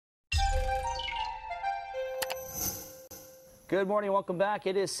Good morning. Welcome back.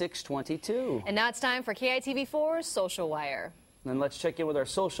 It is 6:22. And now it's time for KITV4's Social Wire. And let's check in with our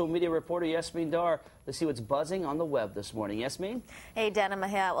social media reporter, Yasmin Dar. Let's see what's buzzing on the web this morning. Yasmin? Hey, Dana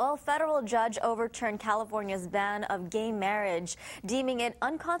Mahia. Well, a federal judge overturned California's ban of gay marriage, deeming it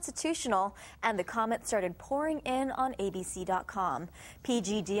unconstitutional, and the comments started pouring in on ABC.com.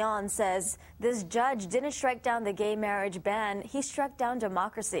 PG Dion says this judge didn't strike down the gay marriage ban, he struck down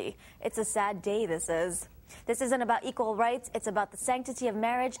democracy. It's a sad day, this is. This isn't about equal rights, it's about the sanctity of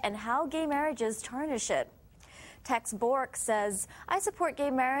marriage and how gay marriages tarnish it. Tex Bork says, I support gay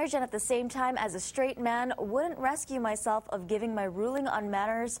marriage and at the same time as a straight man wouldn't rescue myself of giving my ruling on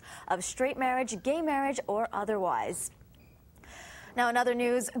matters of straight marriage, gay marriage or otherwise. Now, in other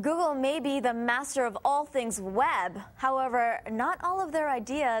news, Google may be the master of all things web. However, not all of their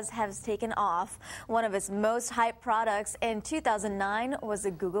ideas have taken off. One of its most hyped products in 2009 was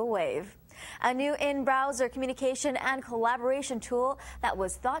the Google Wave, a new in-browser communication and collaboration tool that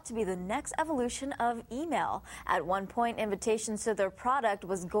was thought to be the next evolution of email. At one point, invitations to their product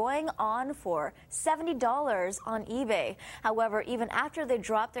was going on for $70 on eBay. However, even after they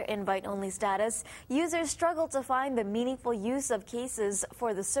dropped their invite-only status, users struggled to find the meaningful use of cases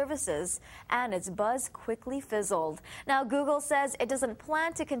for the services, and its buzz quickly fizzled. Now, Google says it doesn't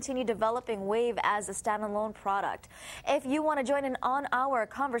plan to continue developing Wave as a standalone product. If you want to join in on our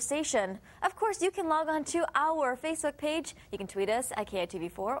conversation, of course, you can log on to our Facebook page. You can tweet us at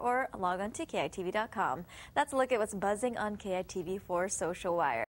KITV4 or log on to KITV.com. That's a look at what's buzzing on KITV4 Social Wire.